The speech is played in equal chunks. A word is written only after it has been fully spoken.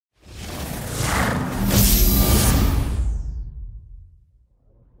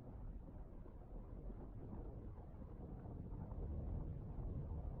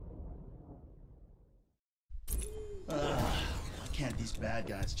bad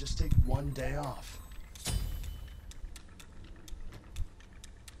guys. Just take one day off.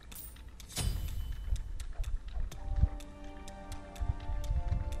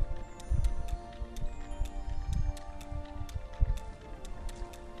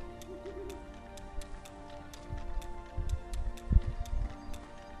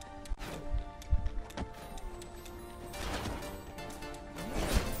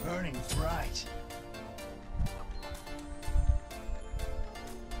 Burning bright.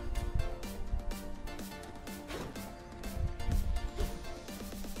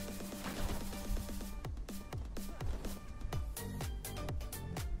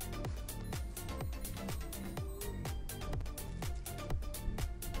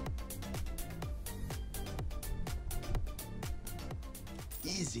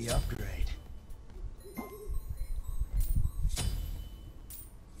 Easy upgrade.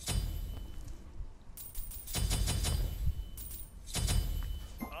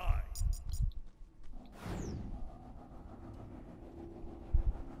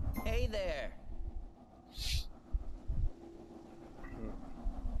 Hey there.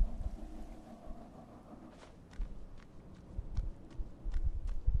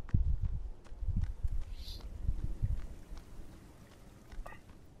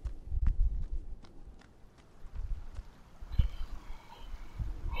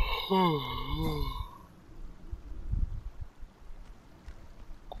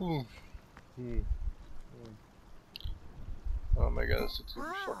 Cool. Oh my god, it's too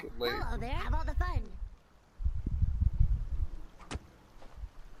fucking late. Hello there. Have all the fun.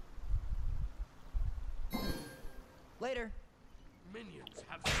 Later. Minions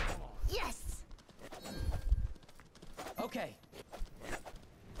have spawned. Yes. Okay.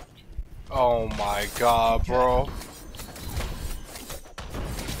 Oh my god, bro.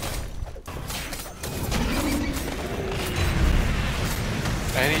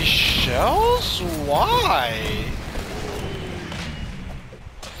 Any shells? Why?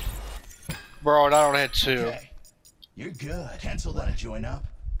 Bro, I don't hit two. Okay. You're good. Cancel that and join up.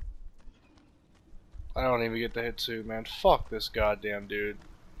 I don't even get to hit two, man. Fuck this goddamn dude.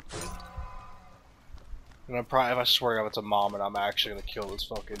 And I'm probably, if I swear to God it's a mom, and I'm actually gonna kill this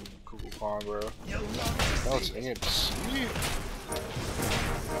fucking Google Kong, bro. No, it's in it. See?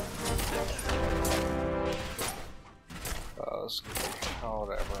 Oh,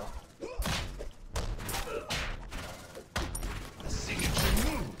 whatever.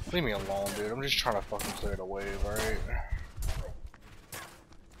 Leave me alone, dude. I'm just trying to fucking clear the wave, alright?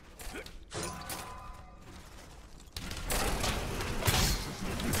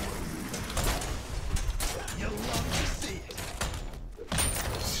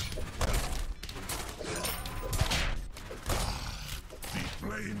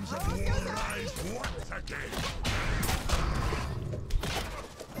 Flames of war rise once again.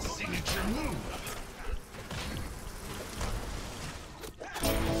 A signature move.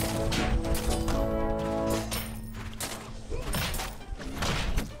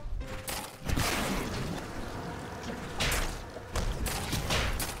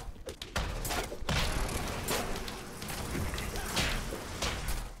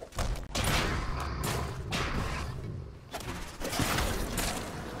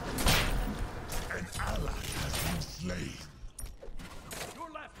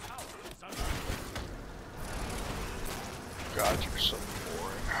 God, you're so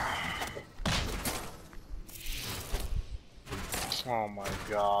boring. Oh my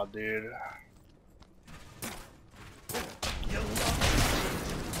god, dude.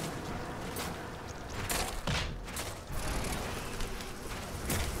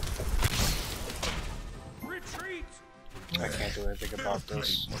 Retreat! I can't do anything about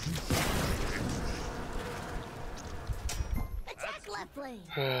this. Attack left lane.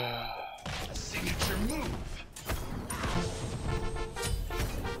 A signature move.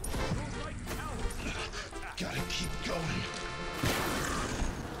 Gotta keep going.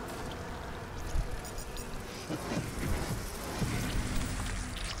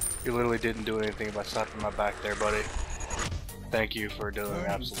 You literally didn't do anything by slapping my back there, buddy. Thank you for doing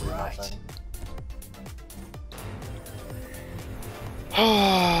absolutely nothing.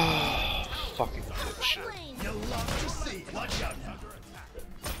 Fucking shit. You'll love to see it. Watch out now.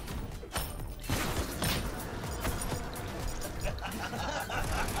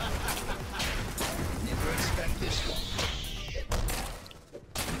 Never expect this one.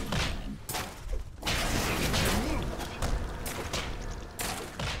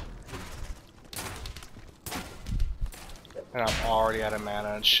 And I'm already out of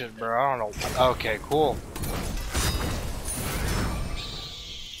mana and shit, bro. I don't know. Okay, cool.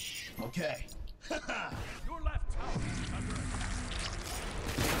 Okay. Your left tower is under attack.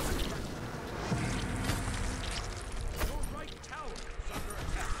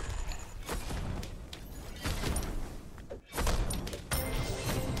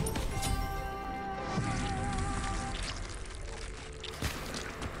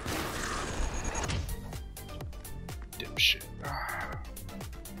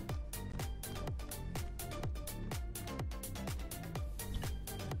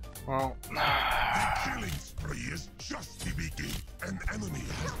 Well, The killing spree is just the beginning. An enemy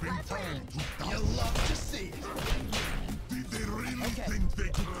has been turned to You dust. love to see it. Did they really Okay. think they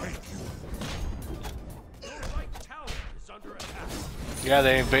could take you? Your right tower is under attack. yeah,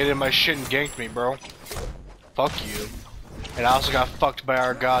 they invaded my shit and ganked me, bro. Fuck you. And I also got fucked by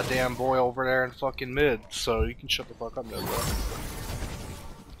our goddamn boy over there in fucking mid, so you can shut the fuck up now, bro.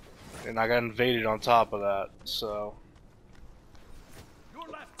 And I got invaded on top of that, so. Your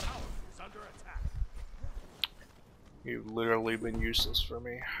left tower is under attack. You've literally been useless for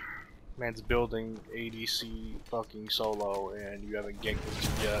me. Man's building ADC fucking solo, and you haven't ganked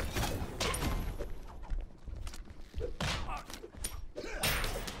him yet.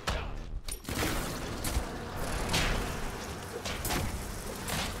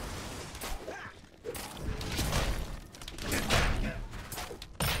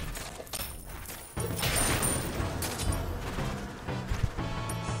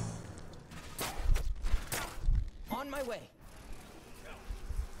 On my way.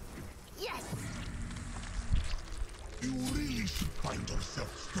 Yes! You really should find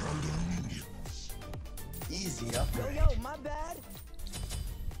yourself stronger minions. Easy Yo, upgrade. yo, my bad.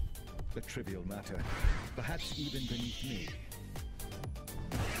 A trivial matter, perhaps even beneath me.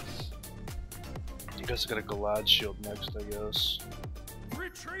 You guys got a Glad shield next, I guess.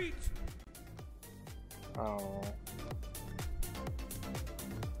 Retreat! Oh.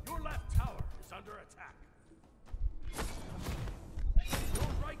 Your left tower is under attack. Your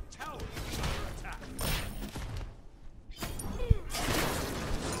right tower is under attack.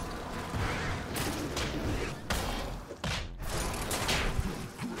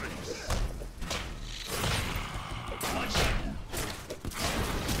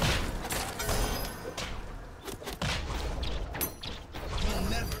 You'll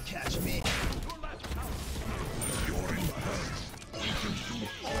never catch me. Your left tower. You're in hurt. We can do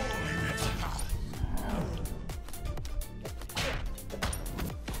all in its path.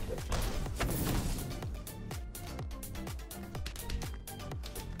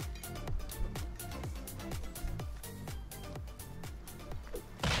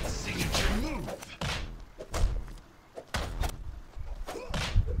 A signature move.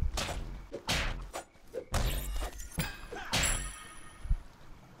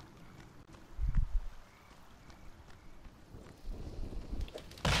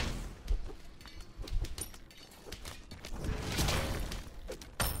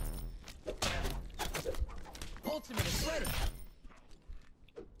 Ultimate is ready.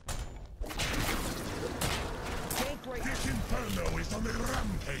 Tank right This inferno is on a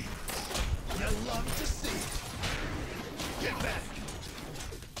rampage. You love to see it. Get back.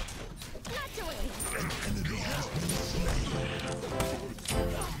 Not doing it! An enemy has been slain.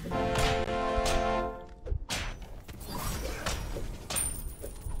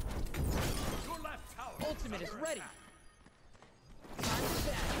 Your left tower. Ultimate is under ready. attack. Time to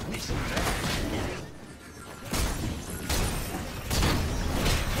dash. Mission done.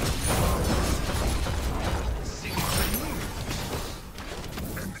 Signature move.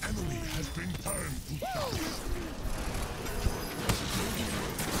 An enemy has been turned to dust.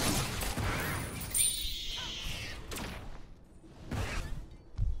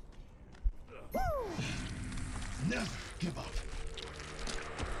 Never give up.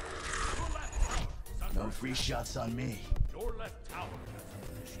 Your left tower is under No free shots on me. Your left tower has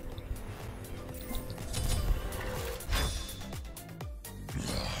been destroyed.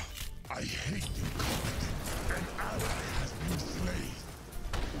 I hate incompetence. An ally has been slain.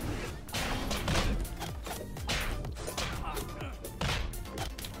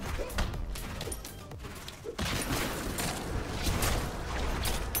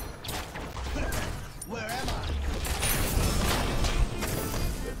 Where am I?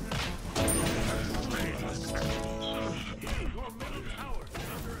 Your middle tower is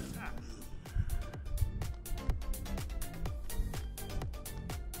under attack.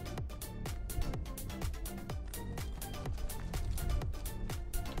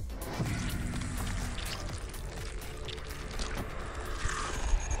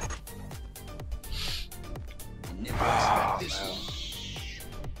 Never expect this one.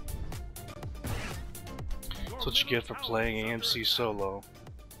 That's what you get for playing AMC solo.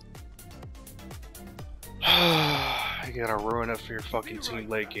 You gotta ruin it for your fucking team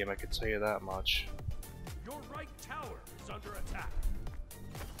late game, I can tell you that much. Your right tower is under attack.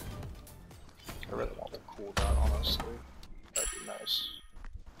 I really want the cooldown, honestly. That'd be nice.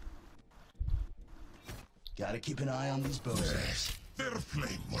 Gotta keep an eye on these bozos. Their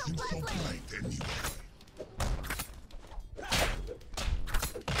flame wasn't so bright anyway.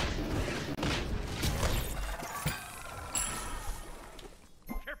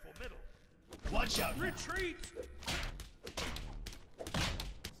 Careful middle Retreat!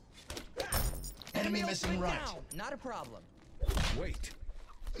 Enemy missing right. Down. Not a problem. Wait.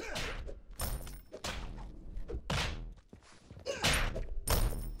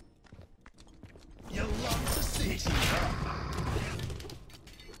 You love to see it.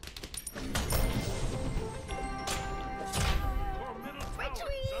 Your middle tower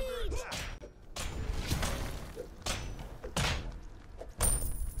is under attack.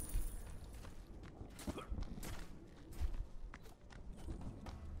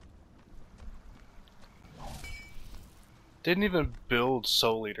 Didn't even build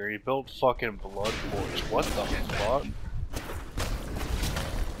Soul Eater, he built fucking Blood Forge. What the fuck?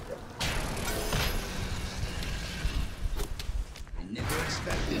 Never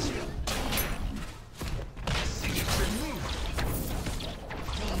expect this one. Signature move.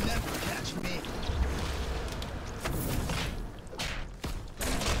 You'll never catch me.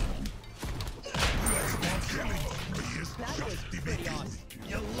 That was pretty awesome.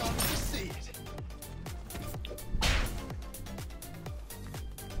 You love to see it.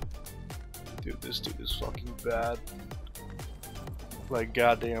 Dude, this dude is fucking bad. Like,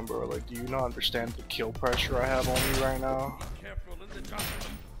 goddamn, bro. Like, do you not understand the kill pressure I have on me right now? Careful in the jungle.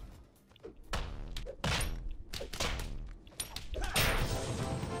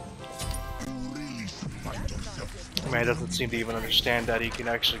 You really should find yourself. Man, he doesn't seem to even understand that he can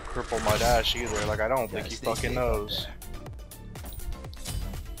actually cripple my dash either. Like, I don't think he fucking knows.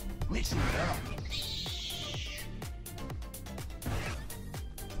 Mixing it up.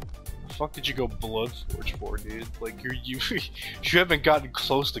 Fuck did you go Blood Forge for, dude? Like you haven't gotten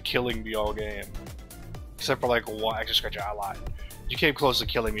close to killing me all game, except for like one. Actually, scratch it, I lied. You came close to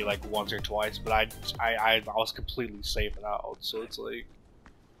killing me like once or twice, but I was completely safe and out. So it's like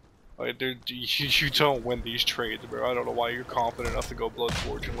you don't win these trades, bro. I don't know why you're confident enough to go Blood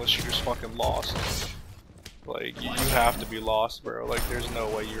Forge unless you just fucking lost. Like you have to be lost, bro. Like there's no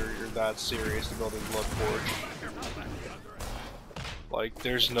way you're that serious to building Blood Forge. Like,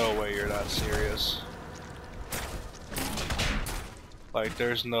 there's no way you're that serious. Like,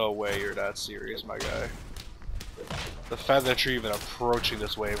 there's no way you're that serious, my guy. The fact that you're even approaching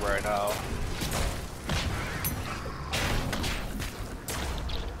this wave right now.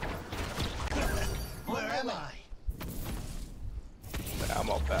 Where am I? Yeah, I'm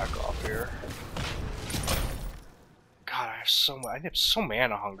gonna back off here. God, I am so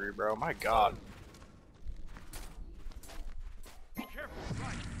mana hungry, bro. My God. Be careful,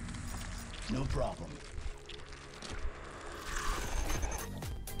 right? No problem.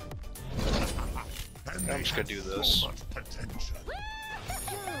 And I'm just gonna do they have this. So much potential.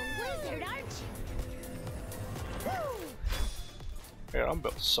 You're a wizard, aren't you? Yeah, I'm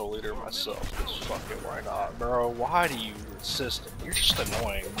built Soul Eater myself. Just fucking why not, bro? Why do you insist? You're just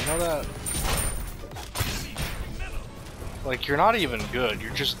annoying. You know that? Like you're not even good.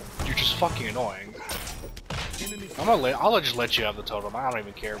 You're just fucking annoying. I'll just let you have the totem. I don't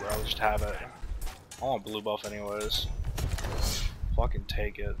even care, bro. I'll just have it. I want blue buff anyways. Fucking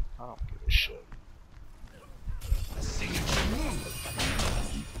take it. I don't give a shit. Signature move.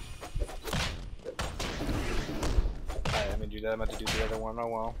 I didn't do that. I meant to do the other one. Oh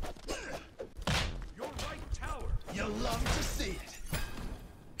well. Your right tower. You love to see it.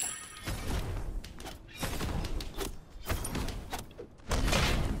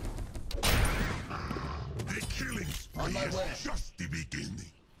 The killing spree On my way. is just the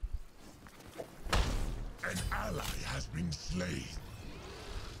beginning. An ally has been slain.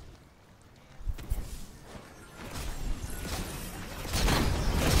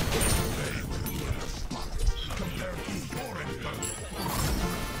 Compare before and after.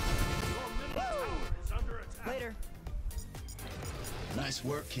 Your middle tower is under attack. Later. Nice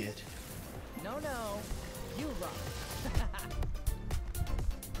work, kid. No, you rock.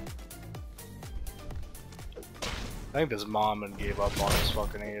 I think this mom gave up on his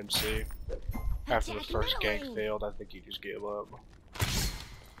fucking AMC. After the first gank failed, I think he just gave up.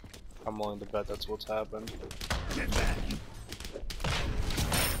 I'm willing to bet that's what's happened. Get back.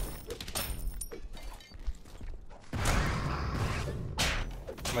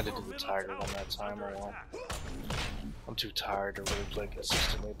 I meant to do the tiger one that time. Oh well. I'm too tired to really play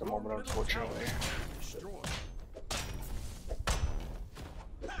consistently at the moment, unfortunately. Destroyed.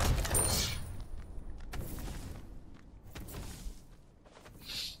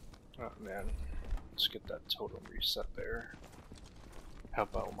 Oh man, let's get that totem reset there.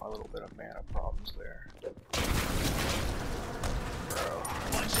 Help out with my little bit of mana problems there. Bro.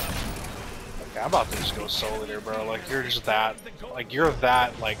 Okay, I'm about to just go Soul Eater, bro. Like you're just that, like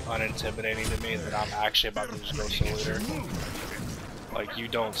unintimidating to me that I'm actually about to just go Soul Eater. Like, you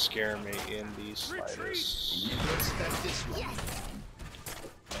don't scare me in the slightest. You can expect this one.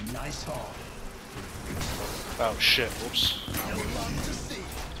 A nice haul. Oh shit, whoops. I would love to see.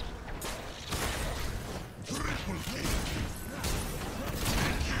 Triple kill.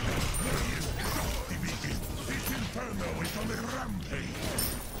 This inferno is on a rampage.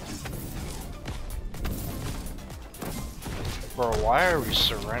 Bro, why are we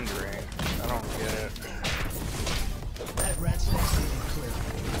surrendering? I don't get it. That rat's next to you clear.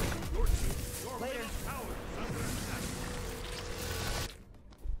 Later.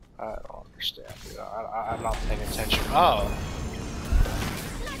 I don't understand, dude. I'm not paying attention. Oh.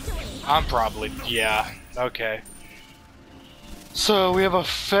 I'm probably, yeah, okay. So we have a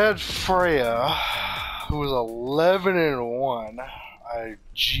Fed Freya who is 11-1.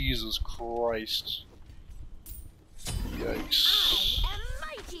 Jesus Christ. Yikes. I am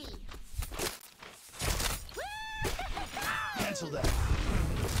mighty. Cancel that.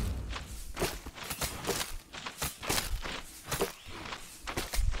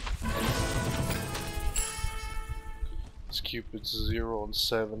 This Cupid's 0 and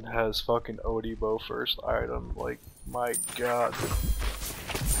 7 has fucking Odibo first item. Like, my god.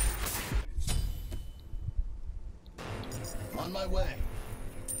 On my way.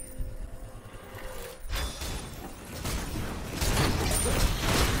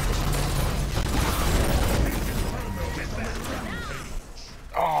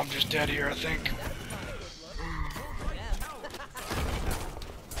 Oh, I'm just dead here, I think.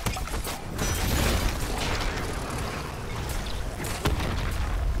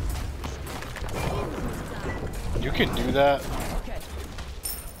 You can do that. Okay.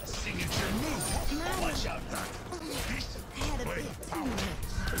 A signature move. Watch out.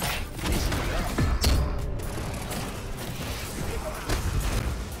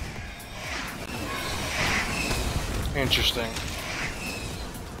 Interesting.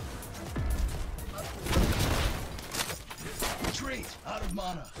 Retreat. Out of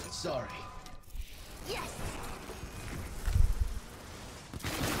mana. Sorry. Yes.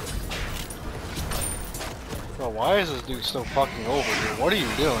 Bro, why is this dude still fucking over here? What are you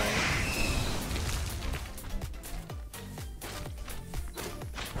doing?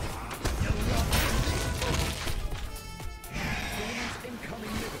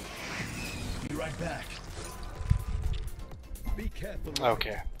 Be right back. Be careful.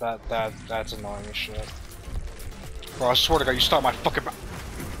 Okay, that's annoying as shit. Bro, I swear to God, you stop my fucking. On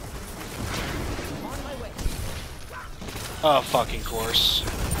my way. Oh, fucking course.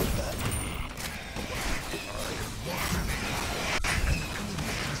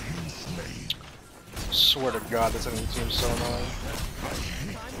 Swear to God, this enemy team's so annoying. Time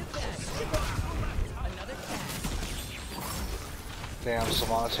to dash. Another dash. Damn,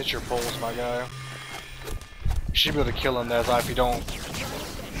 Sylvanas, hit your poles, my guy. You should be able to kill him there if you don't.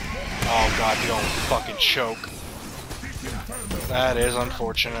 Oh God, you don't fucking choke. That is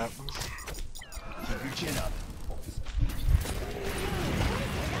unfortunate. Keep your chin up.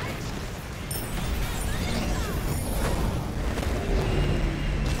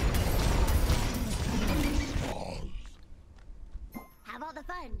 Have all the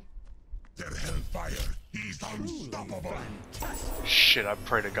fun. Their hellfire is unstoppable. Shit, I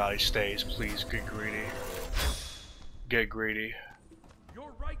pray to God he stays. Please, get greedy. Get greedy.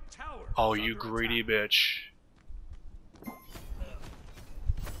 Your right tower. Oh, is you under greedy attack. bitch.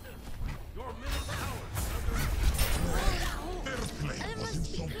 Your middle tower is under attack. Their flame I wasn't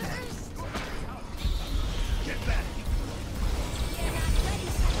must so be bright. cursed. Get back. You're not ready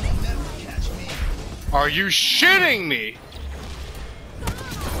for You'll this. never catch me. Are you shitting me?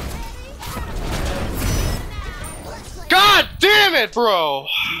 God damn it, bro!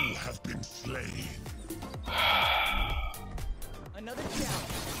 You have been slain. Another challenge.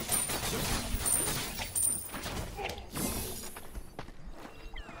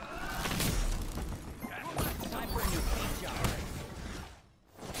 Time for a new paint job.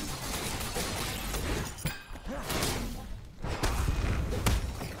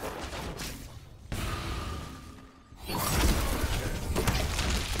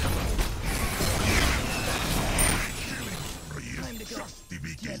 Time to go. Just the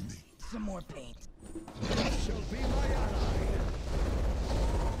beginning. Some more paint. Shall be my ally.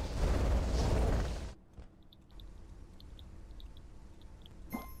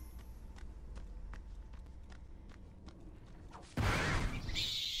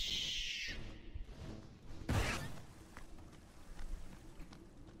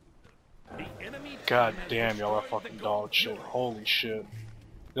 The enemy God team has damn, y'all are destroyed fucking the dog gold shit. pillar. Holy shit.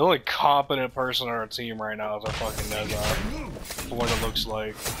 The only competent person on our team right now is our fucking Nezar. For what it looks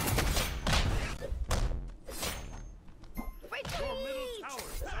like. Retreat. Your middle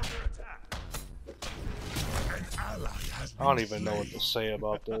I don't even know what to say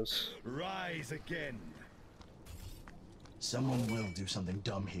about this. Rise again. Someone will do something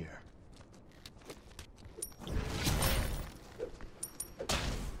dumb here.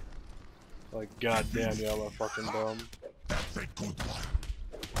 Like, goddamn, y'all are fucking dumb. That's a good one.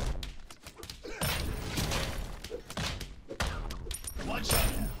 Watch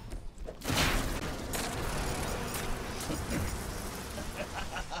out now.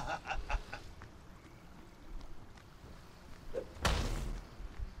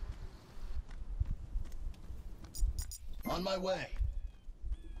 On my way.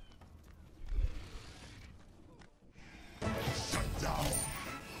 Shut down.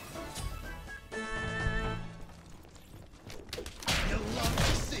 You'll love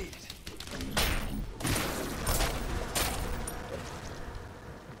to see it.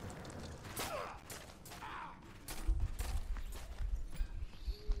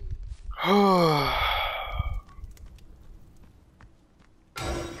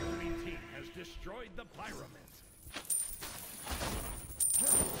 Enemy team has destroyed the pyramid.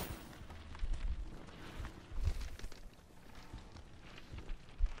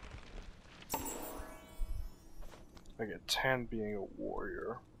 I get 10 being a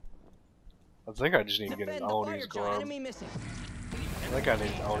warrior. I think I just need to get Defend an the fire Oni's giant. garb. Enemy missing. I think I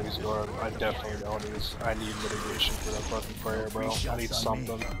need an Oni's garb. I definitely need Oni's. I need mitigation for that fucking prayer, bro. I need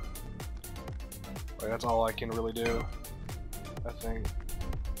something. Like, that's all I can really do. I think.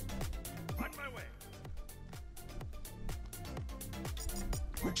 On my way.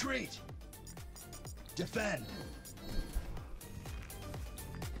 Retreat. Defend.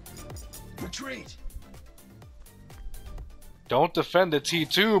 Retreat. Don't defend the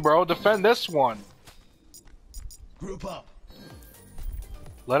T2, bro. Defend this one. Group up.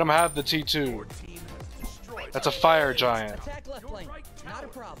 Let him have the T2. Team has destroyed. That's a fire giant. Attack left Your lane. right Not a tower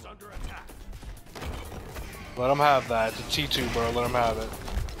is problem. under attack. Let him have that. It's a T2, bro. Let him have it.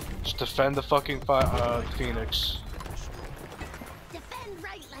 Just defend the fucking Phoenix. Defend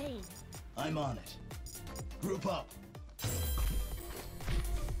right lane. I'm on it. Group up.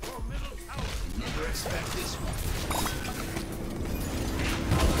 Your middle tower. Never expect this one.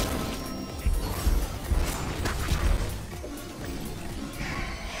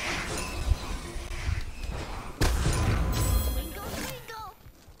 Twinkle, twinkle.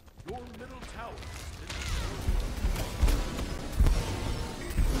 Your middle tower.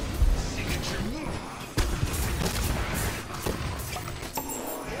 Signature move.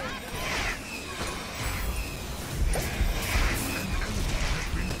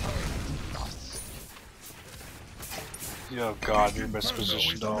 Oh god, you're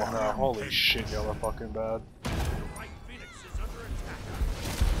mispositioned all now. Holy shit, y'all are fucking bad. Your right Phoenix is under attack.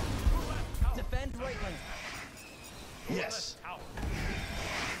 Your left tower. Defend right lane. Yes. Tower.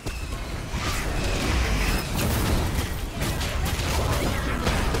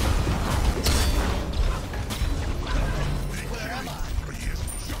 Where am I?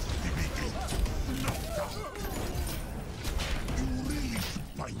 You really should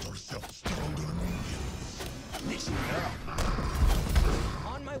find yourself stronger minions. Mixing it up.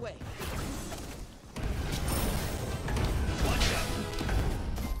 On my way. Watch out.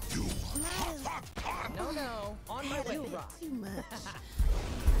 You No, no. On my way. Rock. Too much.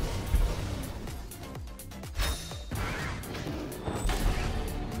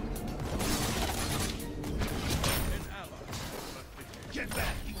 An ally. Get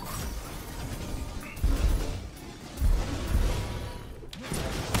back.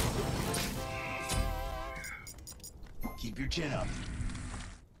 Keep your chin up.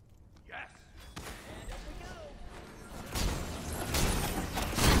 Yes.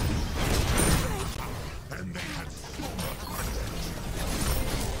 and they had so much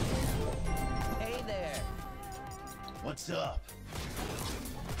Hey there. What's up?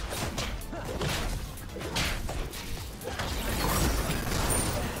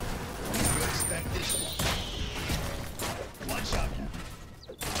 Never expect this one. Watch out.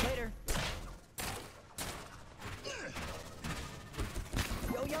 Later.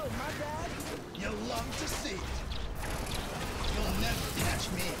 Yo, yo, my bad. You'll love to see it. You'll never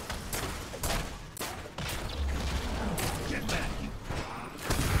catch me. Get back.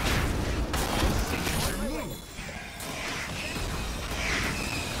 Signature move.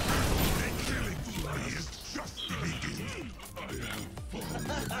 The killing spree is just beginning.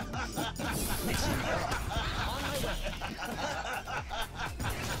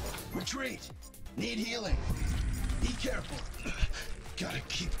 Retreat. Need healing. Be careful. Gotta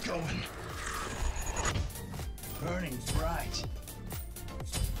keep going. Burning bright.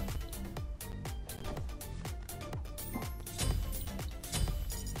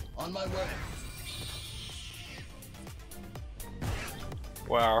 On my way.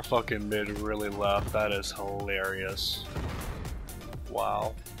 Wow, our fucking mid really left. That is hilarious.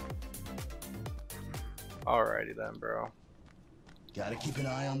 Wow. Alrighty then, bro. Gotta keep an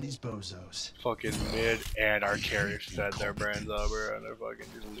eye on these bozos. Fucking mid and our carry fed their brains up, bro, and they're fucking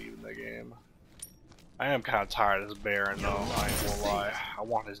just leaving the game. I am kind of tired of this Baron though. I ain't gonna lie. I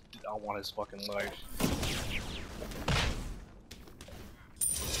want his fucking life.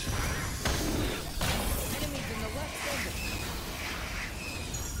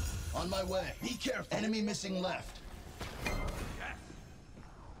 On my way. Be careful. Enemy missing left.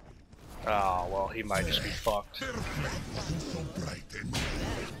 Oh well, he might just be fucked. Their flame wasn't so bright anymore.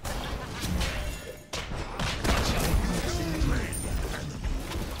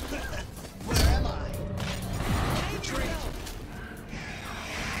 Where am I? Retreat.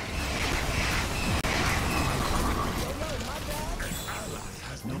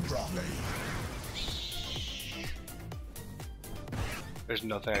 No problem. There's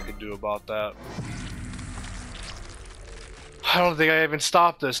nothing I can do about that. I don't think I even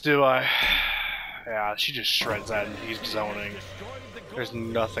stopped this, do I? Yeah, she just shreds that and he's zoning. There's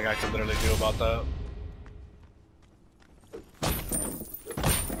nothing I can literally do about that.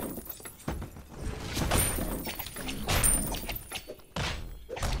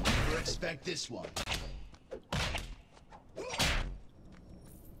 Never expect this one.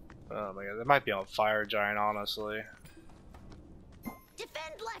 Oh my god, that might be on Fire Giant, honestly.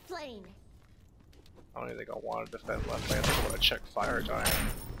 Defend left lane. I don't even think I want to defend left lane. I think I want to check Fire Giant.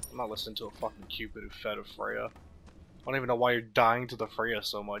 I'm not listening to a fucking Cupid who fed a Freya. I don't even know why you're dying to the Freya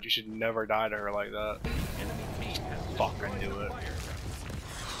so much. You should never die to her like that. Fuck, I knew it.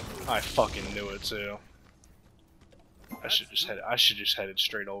 I fucking knew it too. I should just headed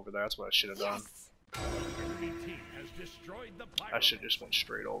straight over there. That's what I should have done. Enemy team has destroyed the I pyro. should have just went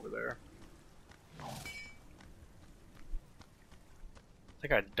straight over there. I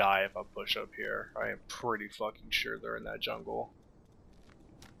think I'd die if I push up here. I am pretty fucking sure they're in that jungle.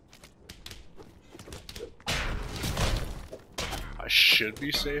 I should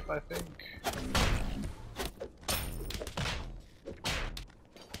be safe, I think.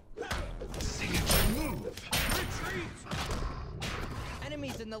 Signature move. Retreat!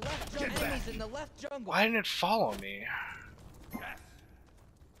 Enemies in the left jungle. Enemies in the left jungle. Why didn't it follow me? Yes.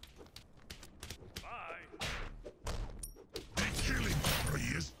 Bye. The killing spree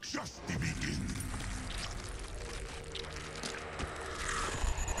is just the beginning.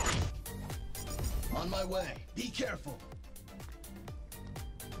 On my way. Be careful.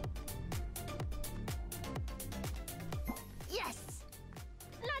 Yes.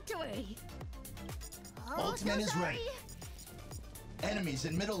 Not to worry. Ultimate is ready. Enemies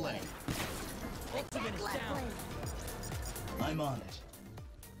in middle lane. Ultimate is Left down. lane. I'm on it.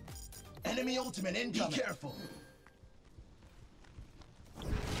 Enemy ultimate incoming. Be careful.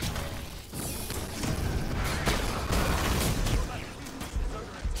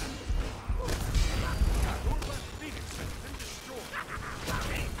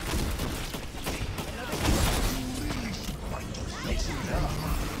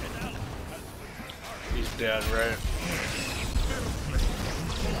 He's dead, right?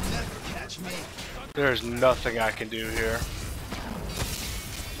 You'll never catch me. There's nothing I can do here.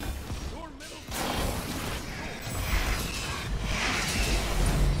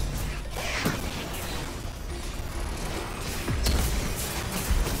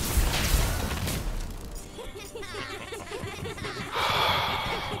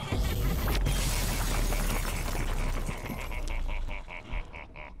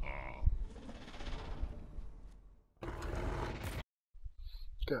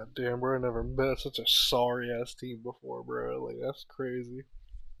 God damn, bro, I never met such a sorry ass team before, bro. Like, that's crazy.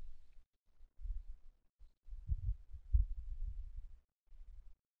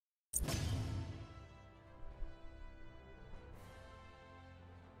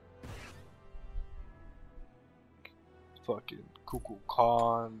 Fucking Cuckoo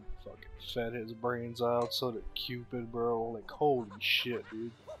Khan fucking fed his brains out, so did Cupid, bro. Like, holy shit,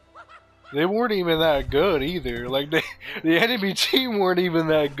 dude. They weren't even that good either. Like, the enemy team weren't even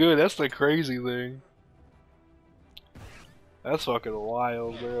that good. That's the crazy thing. That's fucking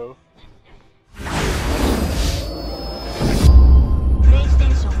wild, bro.